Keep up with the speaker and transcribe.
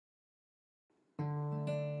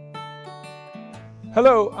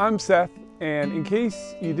Hello, I'm Seth, and in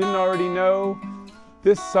case you didn't already know,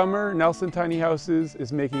 this summer Nelson Tiny Houses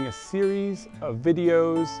is making a series of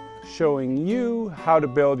videos showing you how to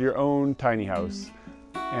build your own tiny house.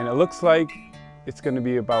 And it looks like it's going to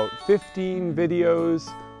be about 15 videos,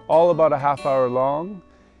 all about a half-hour long.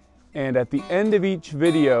 And at the end of each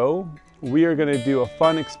video, we are going to do a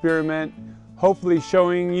fun experiment, hopefully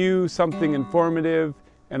showing you something informative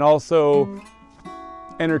and also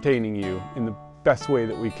entertaining you in the best way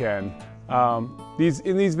that we can.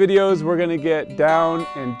 In these videos, we're going to get down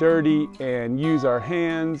and dirty and use our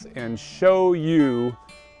hands and show you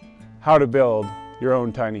how to build your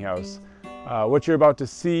own tiny house. What you're about to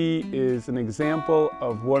see is an example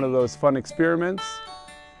of one of those fun experiments.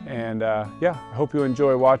 And yeah, I hope you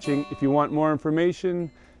enjoy watching. If you want more information,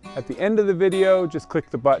 at the end of the video, just click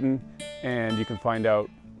the button and you can find out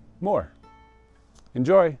more.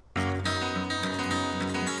 Enjoy!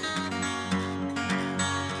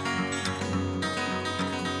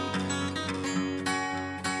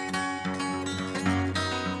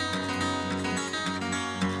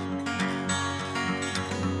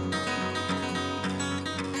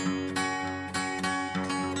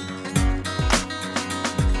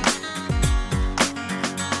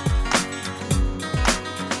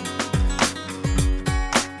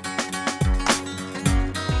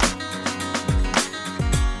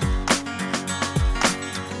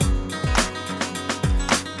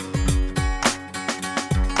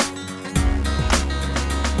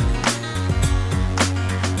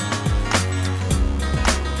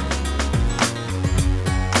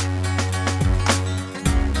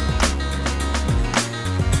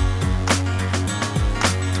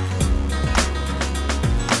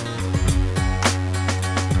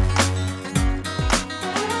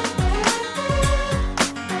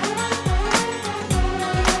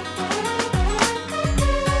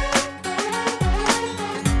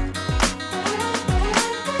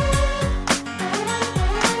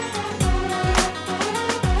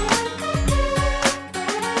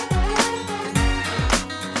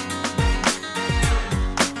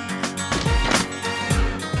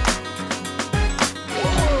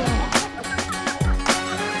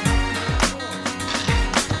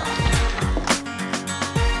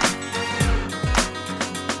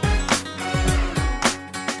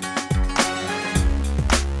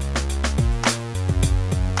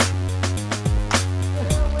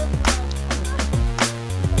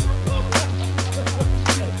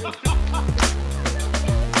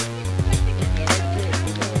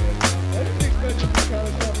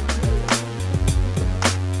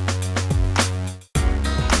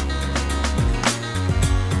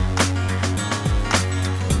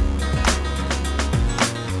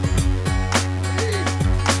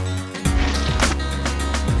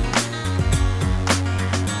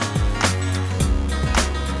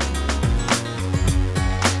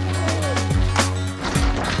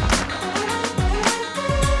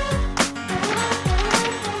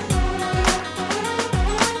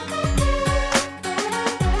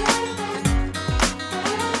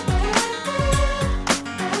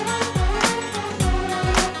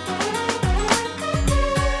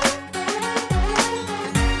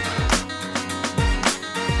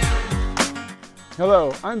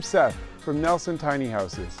 Hello, I'm Seth from Nelson Tiny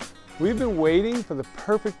Houses. We've been waiting for the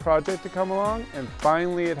perfect project to come along, and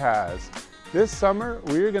finally it has. This summer,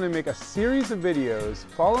 we are going to make a series of videos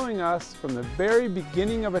following us from the very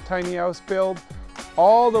beginning of a tiny house build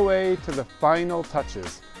all the way to the final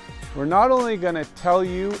touches. We're not only going to tell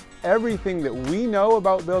you everything that we know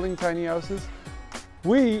about building tiny houses,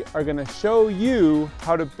 we are going to show you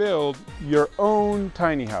how to build your own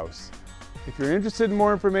tiny house. If you're interested in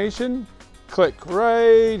more information, click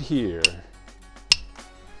right here.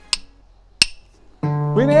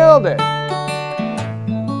 We nailed it!